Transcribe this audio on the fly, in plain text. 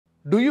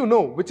Do you know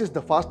which is the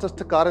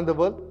fastest car in the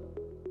world?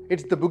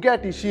 It's the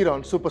Bugatti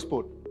Chiron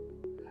Supersport.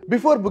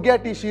 Before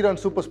Bugatti Chiron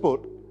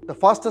Supersport, the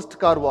fastest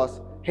car was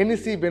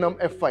Hennessy Venom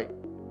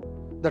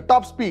F5. The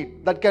top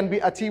speed that can be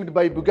achieved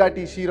by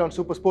Bugatti Chiron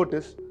Supersport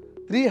is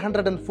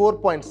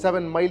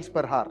 304.7 miles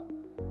per hour.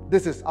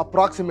 This is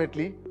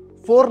approximately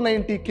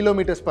 490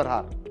 kilometers per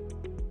hour.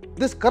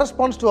 This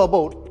corresponds to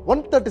about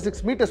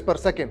 136 meters per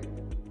second.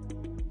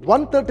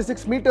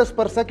 136 meters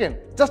per second.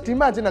 Just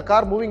imagine a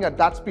car moving at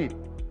that speed.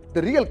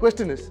 The real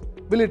question is,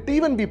 will it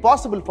even be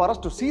possible for us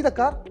to see the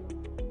car?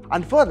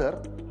 And further,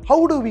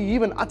 how do we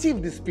even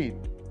achieve this speed?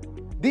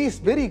 These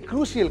very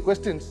crucial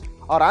questions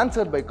are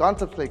answered by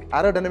concepts like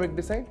aerodynamic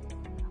design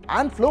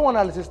and flow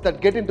analysis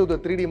that get into the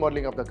 3D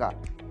modeling of the car.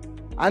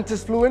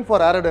 ANSYS Fluent for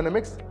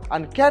aerodynamics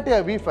and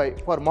CATIA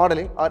V5 for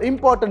modeling are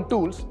important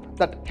tools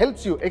that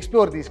helps you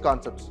explore these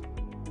concepts.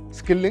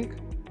 Skill-Lync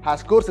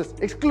has courses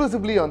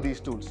exclusively on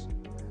these tools.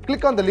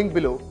 Click on the link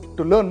below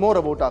to learn more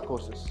about our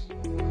courses.